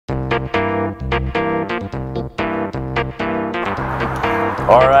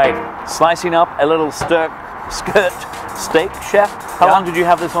All right, slicing up a little skirt steak, chef. How long did you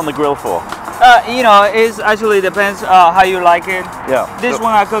have this on the grill for? You know, it actually depends how you like it. Yeah. This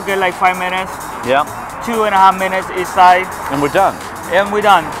one I cook it like 5 minutes. Yeah. 2.5 minutes each side. And we're done. And we're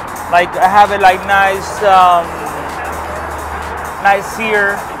done. Like I have it like nice, nice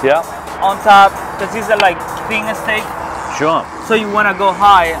sear. Yeah. On top, because these are like thin steak. Sure. So you want to go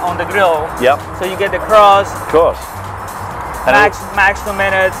high on the grill. Yep. So you get the crust. Of course. And max 2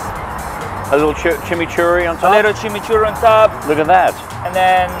 minutes. A little chimichurri on top. A little chimichurri on top. Look at that. And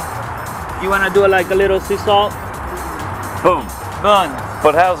then you want to do like a little sea salt. Boom. Boom.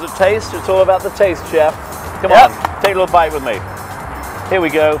 But how's it taste? It's all about the taste, chef. Come on, take a little bite with me. Here we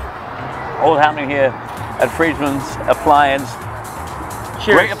go. All happening here at Friedmans Appliance.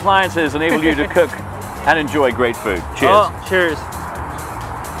 Cheers. Great appliances enable you to cook and enjoy great food. Cheers. Oh, cheers.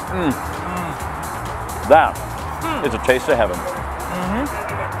 That is a taste of heaven.